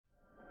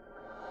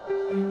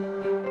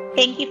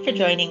Thank you for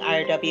joining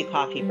IRW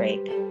Coffee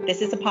Break. This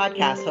is a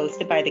podcast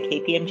hosted by the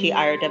KPMG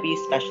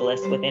IRW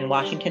specialists within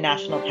Washington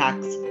National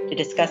Tax to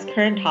discuss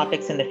current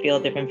topics in the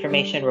field of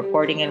information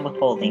reporting and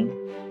withholding.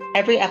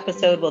 Every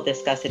episode will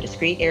discuss a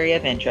discrete area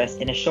of interest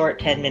in a short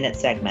 10-minute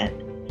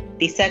segment.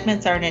 These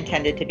segments aren't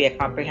intended to be a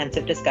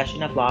comprehensive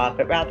discussion of law,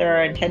 but rather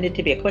are intended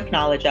to be a quick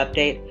knowledge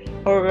update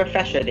or a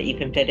refresher that you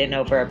can fit in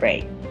over a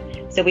break.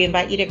 So we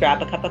invite you to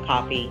grab a cup of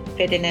coffee,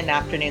 fit in an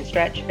afternoon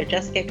stretch, or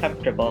just get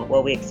comfortable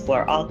while we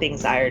explore all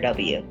things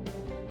IRW.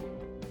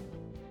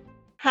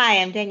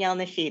 Hi, I'm Danielle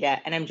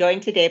Nishida, and I'm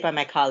joined today by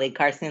my colleague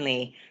Carson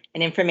Lee,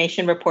 an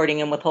information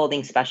reporting and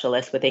withholding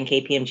specialist within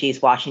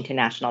KPMG's Washington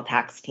National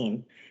Tax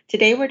team.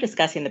 Today we're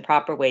discussing the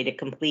proper way to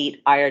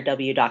complete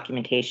IRW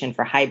documentation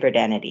for hybrid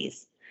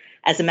entities.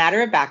 As a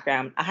matter of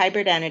background, a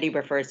hybrid entity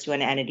refers to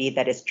an entity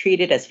that is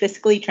treated as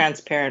fiscally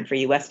transparent for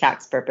U.S.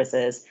 tax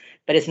purposes,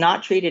 but is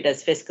not treated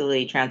as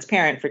fiscally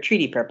transparent for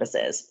treaty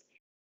purposes.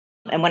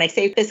 And when I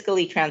say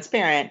fiscally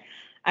transparent,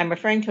 I'm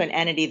referring to an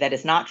entity that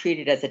is not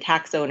treated as a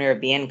tax owner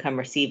of the income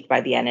received by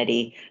the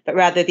entity, but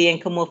rather the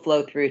income will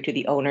flow through to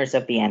the owners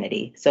of the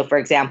entity. So, for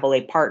example,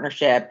 a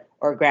partnership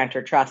or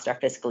grantor trust are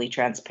fiscally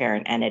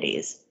transparent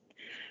entities.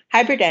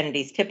 Hybrid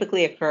entities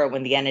typically occur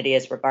when the entity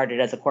is regarded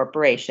as a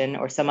corporation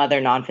or some other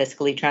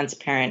non-fiscally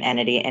transparent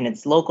entity in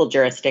its local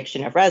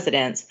jurisdiction of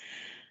residence,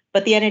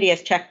 but the entity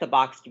has checked the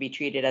box to be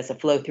treated as a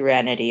flow-through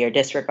entity or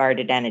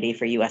disregarded entity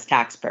for U.S.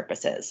 tax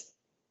purposes.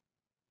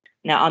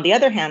 Now, on the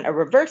other hand, a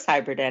reverse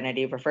hybrid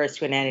entity refers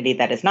to an entity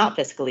that is not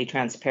fiscally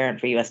transparent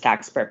for U.S.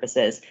 tax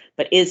purposes,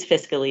 but is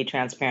fiscally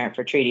transparent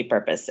for treaty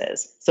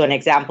purposes. So an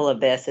example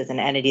of this is an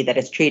entity that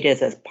is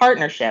treated as a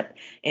partnership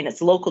in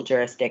its local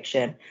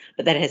jurisdiction,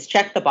 but that has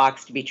checked the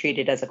box to be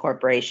treated as a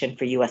corporation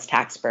for U.S.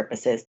 tax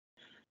purposes.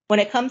 When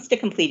it comes to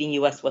completing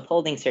U.S.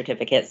 withholding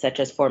certificates, such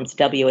as Forms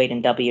W-8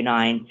 and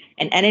W-9,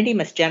 an entity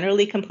must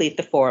generally complete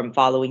the form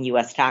following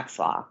U.S. tax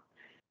law.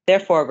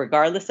 Therefore,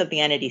 regardless of the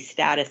entity's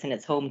status in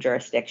its home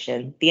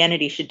jurisdiction, the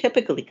entity should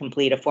typically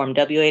complete a Form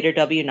W-8 or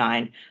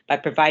W-9 by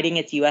providing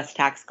its U.S.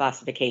 tax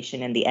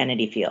classification in the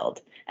entity field,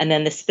 and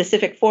then the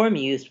specific form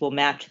used will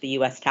match the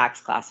U.S.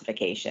 tax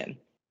classification.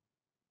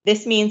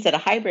 This means that a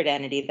hybrid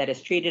entity that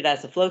is treated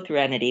as a flow-through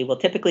entity will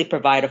typically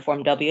provide a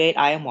Form W-8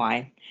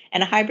 IMY,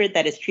 and a hybrid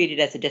that is treated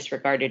as a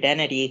disregarded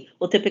entity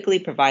will typically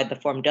provide the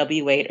Form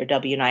W-8 or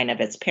W-9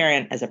 of its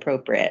parent as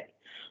appropriate.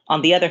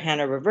 On the other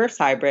hand, a reverse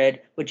hybrid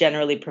would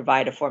generally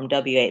provide a Form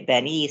W-8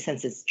 Ben-E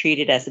since it's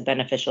treated as a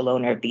beneficial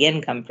owner of the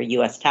income for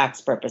U.S.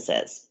 tax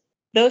purposes.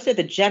 Those are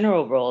the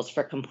general rules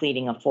for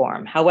completing a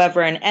form.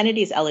 However, an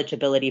entity's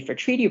eligibility for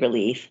treaty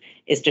relief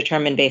is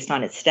determined based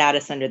on its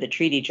status under the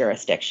treaty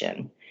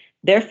jurisdiction.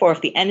 Therefore,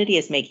 if the entity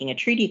is making a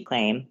treaty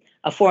claim,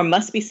 a form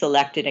must be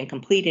selected and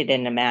completed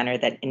in a manner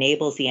that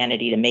enables the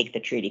entity to make the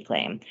treaty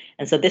claim.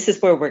 And so this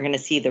is where we're going to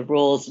see the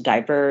rules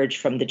diverge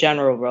from the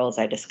general rules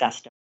I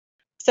discussed.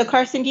 So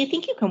Carson, do you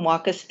think you can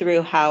walk us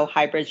through how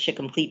hybrids should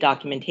complete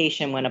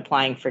documentation when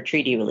applying for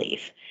treaty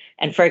relief?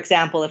 And for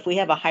example, if we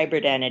have a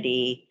hybrid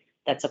entity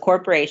that's a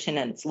corporation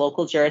in its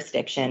local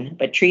jurisdiction,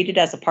 but treated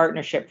as a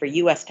partnership for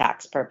U.S.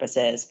 tax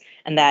purposes,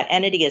 and that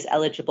entity is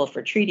eligible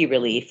for treaty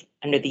relief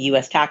under the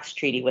U.S. tax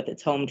treaty with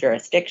its home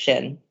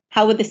jurisdiction,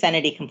 how would this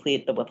entity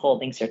complete the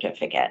withholding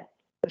certificate?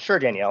 Sure,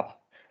 Danielle.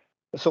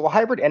 So a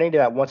hybrid entity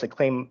that wants to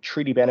claim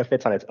treaty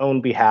benefits on its own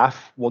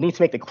behalf will need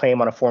to make the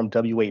claim on a Form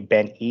W-8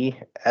 Ben-E,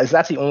 as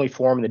that's the only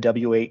form in the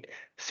W-8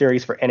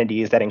 series for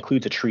entities that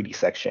includes a treaty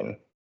section.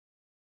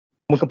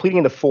 When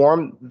completing the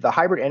form, the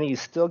hybrid entity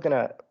is still going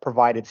to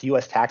provide its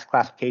U.S. tax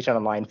classification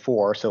on line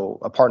 4, so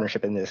a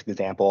partnership in this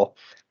example.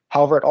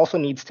 However, it also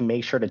needs to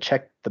make sure to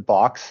check the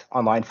box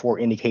on line 4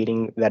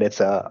 indicating that it's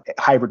a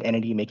hybrid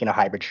entity making a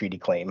hybrid treaty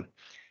claim.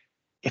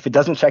 If it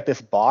doesn't check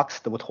this box,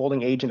 the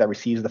withholding agent that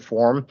receives the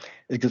form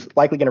is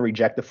likely going to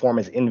reject the form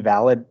as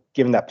invalid,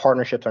 given that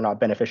partnerships are not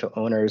beneficial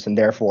owners and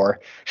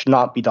therefore should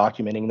not be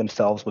documenting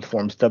themselves with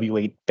Forms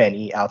W-8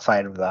 Ben-E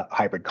outside of the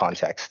hybrid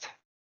context.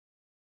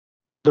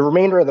 The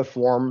remainder of the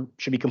form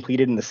should be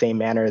completed in the same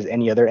manner as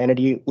any other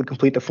entity would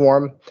complete the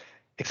form,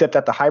 except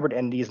that the hybrid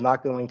entity is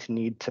not going to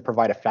need to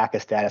provide a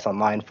FACA status on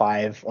line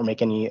 5 or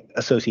make any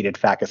associated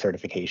FACA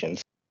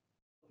certifications.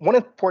 One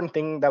important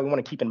thing that we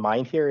want to keep in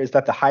mind here is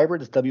that the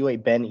hybrid's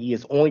W-8 Ben-E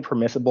is only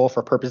permissible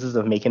for purposes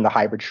of making the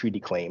hybrid treaty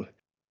claim.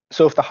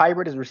 So if the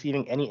hybrid is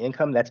receiving any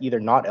income that's either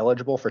not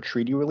eligible for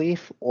treaty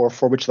relief or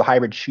for which the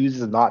hybrid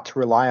chooses not to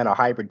rely on a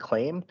hybrid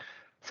claim,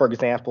 for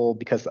example,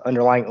 because the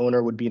underlying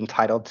owner would be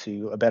entitled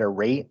to a better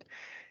rate,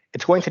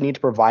 it's going to need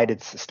to provide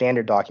its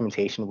standard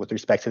documentation with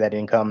respect to that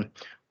income,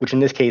 which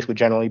in this case would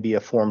generally be a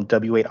Form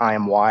W-8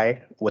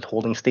 IMY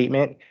withholding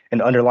statement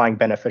and underlying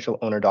beneficial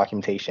owner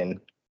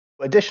documentation.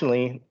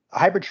 Additionally, a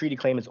hybrid treaty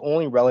claim is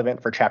only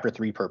relevant for Chapter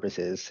 3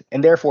 purposes,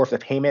 and therefore if the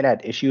payment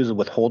at issue is a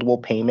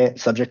withholdable payment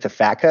subject to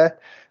FACA,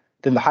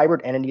 then the hybrid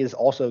entity is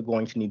also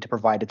going to need to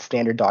provide its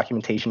standard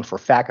documentation for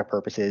FACA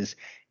purposes,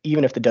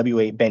 even if the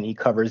W-8 Ben-E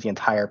covers the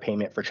entire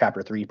payment for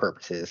Chapter 3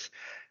 purposes.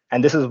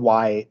 And this is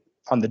why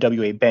on the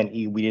W-8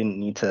 Ben-E, we didn't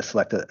need to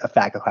select a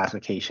FACA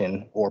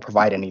classification or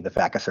provide any of the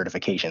FACA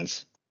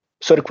certifications.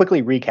 So to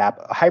quickly recap,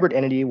 a hybrid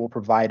entity will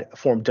provide a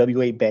Form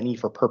W-8 Benny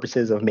for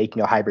purposes of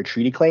making a hybrid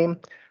treaty claim,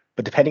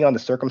 but depending on the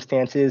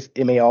circumstances,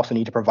 it may also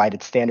need to provide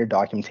its standard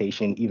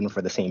documentation even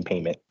for the same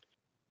payment.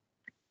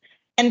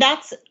 And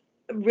that's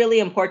really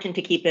important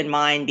to keep in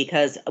mind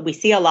because we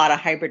see a lot of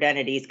hybrid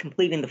entities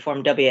completing the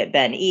Form W-8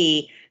 Ben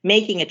E,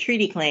 making a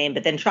treaty claim,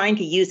 but then trying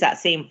to use that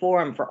same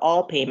form for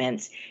all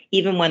payments,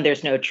 even when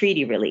there's no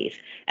treaty relief.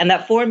 And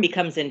that form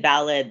becomes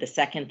invalid the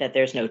second that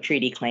there's no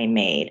treaty claim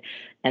made.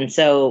 And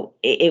so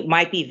it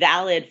might be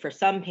valid for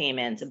some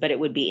payments, but it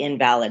would be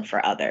invalid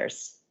for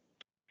others.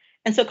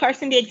 And so,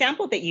 Carson, the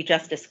example that you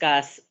just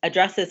discussed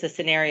addresses a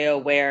scenario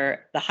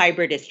where the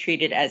hybrid is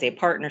treated as a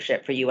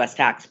partnership for US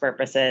tax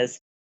purposes.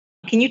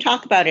 Can you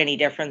talk about any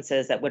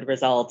differences that would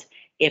result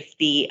if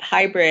the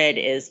hybrid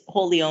is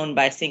wholly owned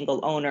by a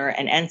single owner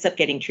and ends up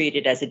getting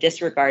treated as a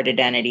disregarded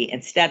entity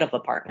instead of a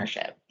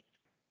partnership?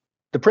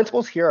 The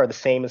principles here are the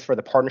same as for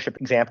the partnership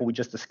example we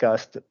just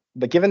discussed,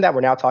 but given that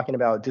we're now talking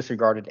about a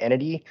disregarded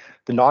entity,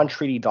 the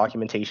non-treaty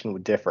documentation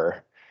would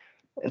differ.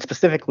 And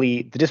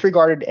specifically, the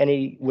disregarded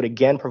entity would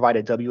again provide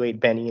a W-8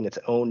 Benny in its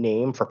own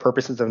name for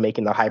purposes of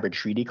making the hybrid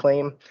treaty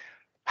claim.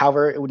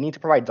 However, it would need to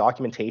provide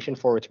documentation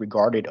for its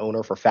regarded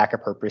owner for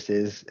FACA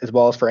purposes, as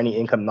well as for any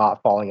income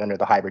not falling under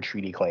the hybrid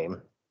treaty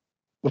claim.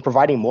 When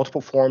providing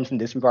multiple forms in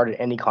disregarded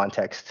entity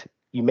context,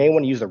 you may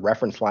want to use the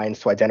reference lines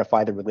to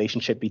identify the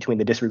relationship between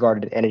the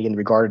disregarded entity and the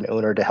regarded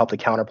owner to help the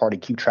counterparty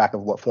keep track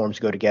of what forms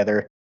go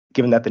together,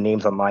 given that the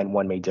names on line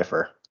 1 may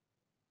differ.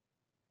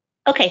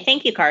 Okay,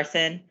 thank you,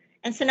 Carson.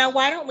 And so now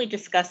why don't we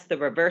discuss the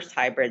reverse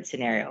hybrid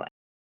scenario?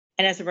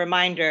 And as a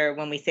reminder,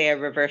 when we say a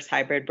reverse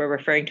hybrid, we're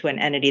referring to an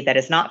entity that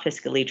is not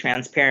fiscally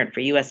transparent for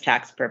US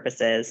tax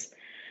purposes.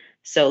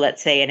 So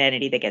let's say an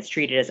entity that gets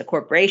treated as a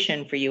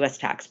corporation for US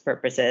tax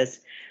purposes,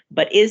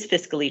 but is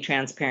fiscally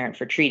transparent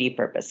for treaty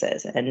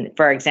purposes. And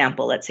for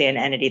example, let's say an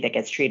entity that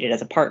gets treated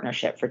as a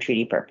partnership for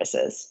treaty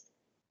purposes.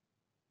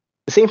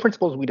 The same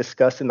principles we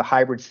discussed in the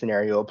hybrid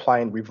scenario apply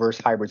in reverse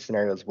hybrid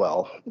scenario as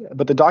well,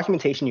 but the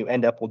documentation you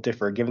end up will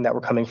differ given that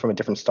we're coming from a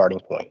different starting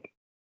point.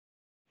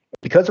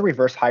 Because a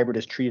reverse hybrid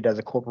is treated as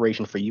a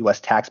corporation for US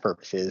tax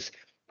purposes,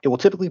 it will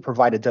typically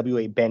provide a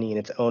W-8 Benny in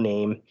its own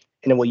name,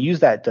 and it will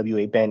use that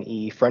W-8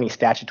 Benny for any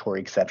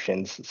statutory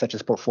exceptions, such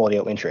as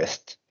portfolio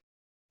interest.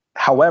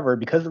 However,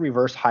 because the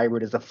reverse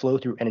hybrid is a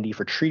flow-through entity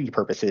for treaty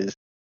purposes,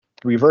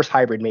 the reverse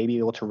hybrid may be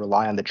able to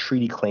rely on the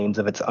treaty claims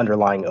of its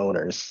underlying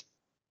owners.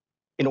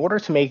 In order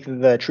to make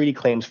the treaty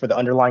claims for the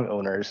underlying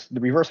owners, the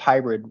reverse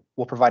hybrid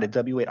will provide a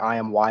W-8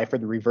 IMY for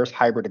the reverse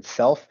hybrid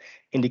itself,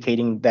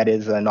 indicating that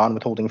is a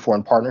non-withholding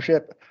foreign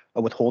partnership,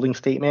 a withholding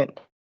statement,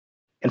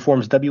 and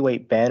forms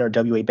W-8 Ben or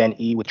W-8 Ben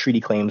E with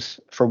treaty claims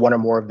for one or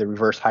more of the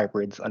reverse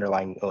hybrid's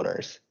underlying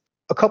owners.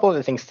 A couple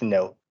other things to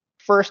note.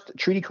 First,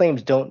 treaty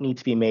claims don't need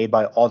to be made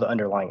by all the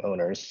underlying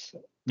owners.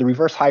 The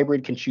reverse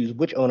hybrid can choose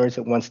which owners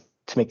it wants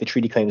to make the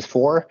treaty claims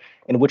for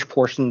and which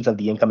portions of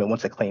the income it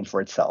wants to claim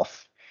for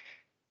itself.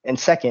 And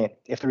second,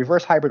 if the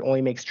reverse hybrid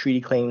only makes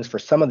treaty claims for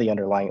some of the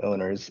underlying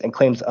owners and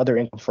claims other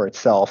income for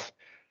itself,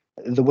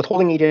 the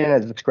withholding agent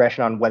has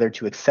discretion on whether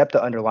to accept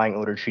the underlying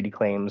owner treaty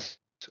claims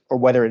or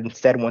whether it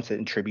instead wants to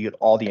attribute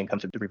all the income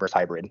to the reverse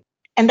hybrid.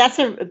 And that's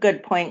a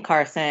good point,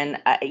 Carson.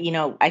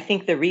 I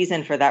think the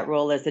reason for that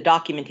rule is the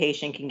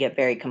documentation can get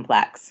very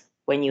complex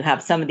when you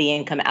have some of the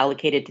income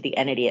allocated to the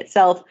entity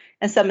itself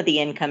and some of the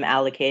income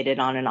allocated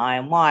on an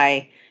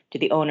IMY to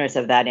the owners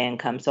of that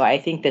income. So I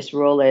think this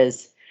rule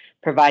is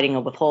providing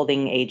a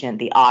withholding agent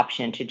the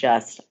option to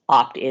just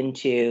opt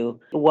into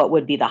what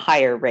would be the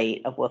higher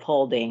rate of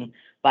withholding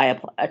by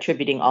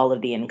attributing all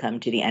of the income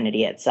to the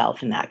entity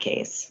itself in that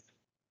case.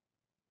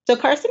 So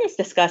Carson has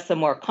discussed the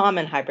more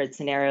common hybrid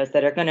scenarios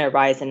that are going to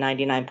arise in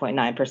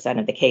 99.9%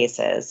 of the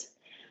cases.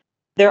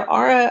 There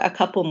are a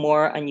couple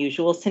more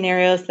unusual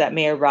scenarios that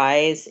may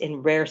arise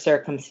in rare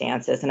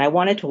circumstances, and I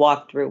wanted to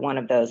walk through one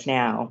of those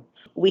now.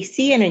 We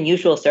see an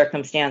unusual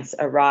circumstance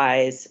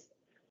arise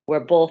where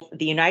both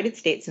the United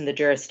States and the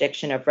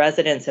jurisdiction of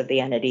residents of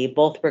the entity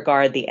both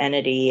regard the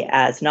entity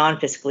as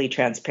non-fiscally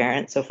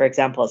transparent, so for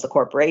example, as a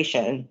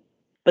corporation,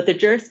 but the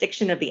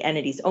jurisdiction of the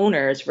entity's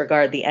owners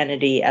regard the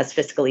entity as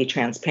fiscally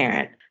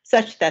transparent,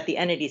 such that the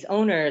entity's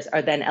owners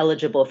are then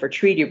eligible for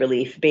treaty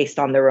relief based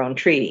on their own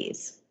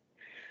treaties.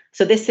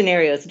 So this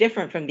scenario is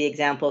different from the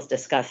examples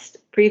discussed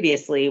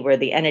previously, where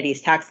the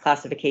entity's tax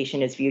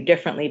classification is viewed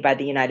differently by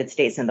the United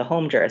States and the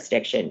home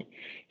jurisdiction.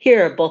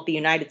 Here, both the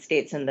United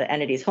States and the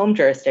entity's home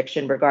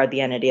jurisdiction regard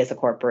the entity as a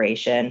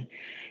corporation,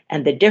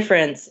 and the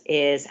difference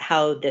is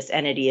how this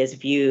entity is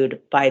viewed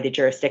by the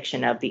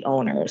jurisdiction of the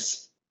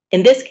owners.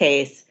 In this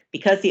case,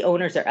 because the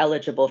owners are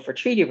eligible for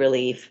treaty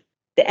relief,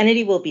 the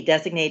entity will be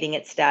designating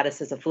its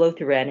status as a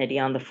flow-through entity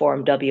on the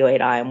Form W-8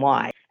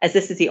 IMY, as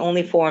this is the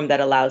only form that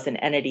allows an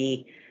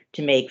entity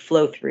to make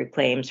flow-through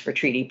claims for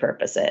treaty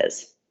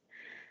purposes.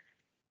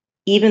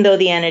 Even though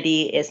the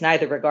entity is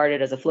neither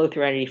regarded as a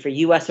flow-through entity for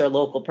US or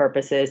local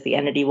purposes, the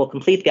entity will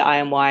complete the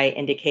IMY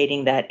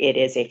indicating that it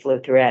is a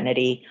flow-through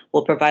entity,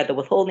 will provide the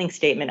withholding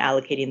statement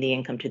allocating the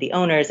income to the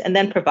owners, and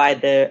then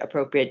provide the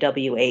appropriate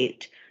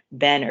W-8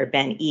 Ben or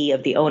Ben E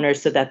of the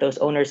owners so that those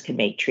owners can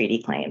make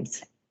treaty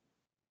claims.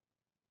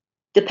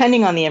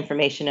 Depending on the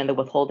information in the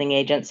withholding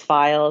agent's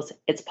files,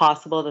 it's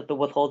possible that the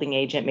withholding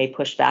agent may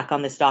push back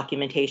on this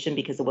documentation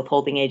because the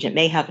withholding agent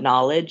may have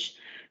knowledge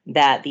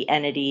that the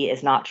entity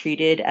is not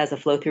treated as a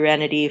flow-through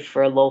entity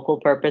for local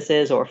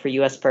purposes or for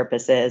U.S.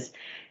 purposes.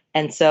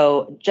 And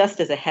so just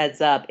as a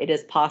heads up, it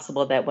is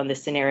possible that when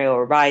this scenario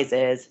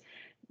arises,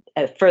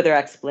 a further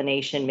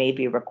explanation may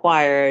be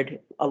required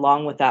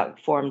along with that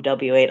Form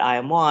W-8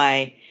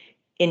 IMY,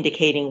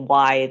 indicating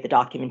why the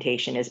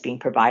documentation is being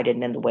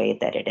provided in the way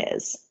that it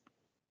is.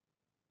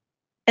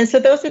 And so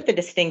those are the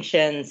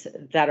distinctions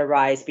that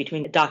arise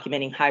between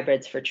documenting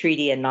hybrids for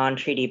treaty and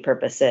non-treaty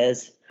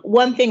purposes.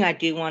 One thing I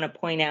do want to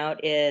point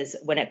out is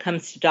when it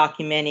comes to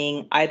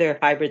documenting either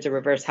hybrids or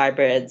reverse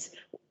hybrids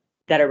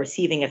that are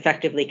receiving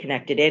effectively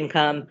connected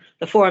income,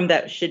 the form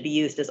that should be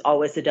used is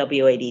always the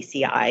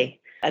W-8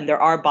 And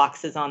there are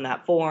boxes on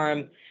that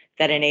form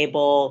that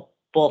enable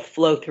both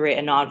flow-through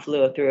and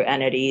non-flow-through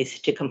entities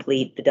to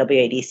complete the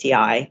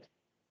W-8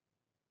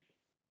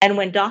 And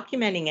when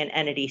documenting an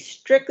entity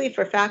strictly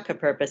for FATCA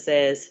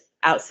purposes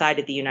outside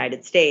of the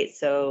United States,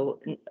 so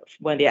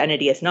when the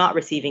entity is not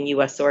receiving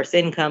U.S. source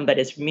income but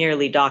is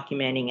merely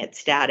documenting its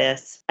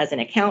status as an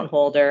account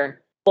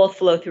holder, both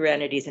flow-through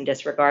entities and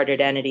disregarded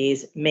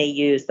entities may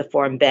use the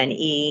form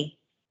Ben-E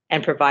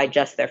and provide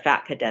just their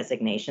FATCA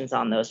designations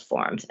on those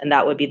forms. And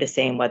that would be the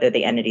same whether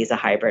the entity is a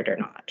hybrid or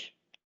not.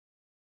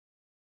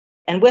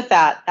 And with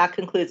that, that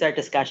concludes our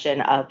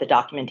discussion of the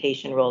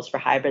documentation rules for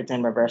hybrids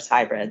and reverse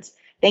hybrids.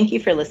 Thank you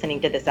for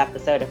listening to this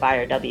episode of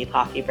IRW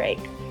Coffee Break.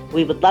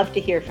 We would love to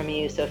hear from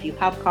you, so if you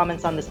have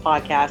comments on this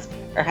podcast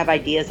or have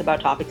ideas about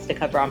topics to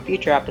cover on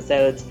future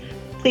episodes,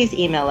 please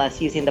email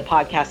us using the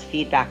podcast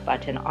feedback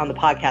button on the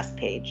podcast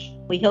page.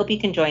 We hope you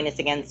can join us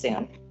again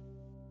soon.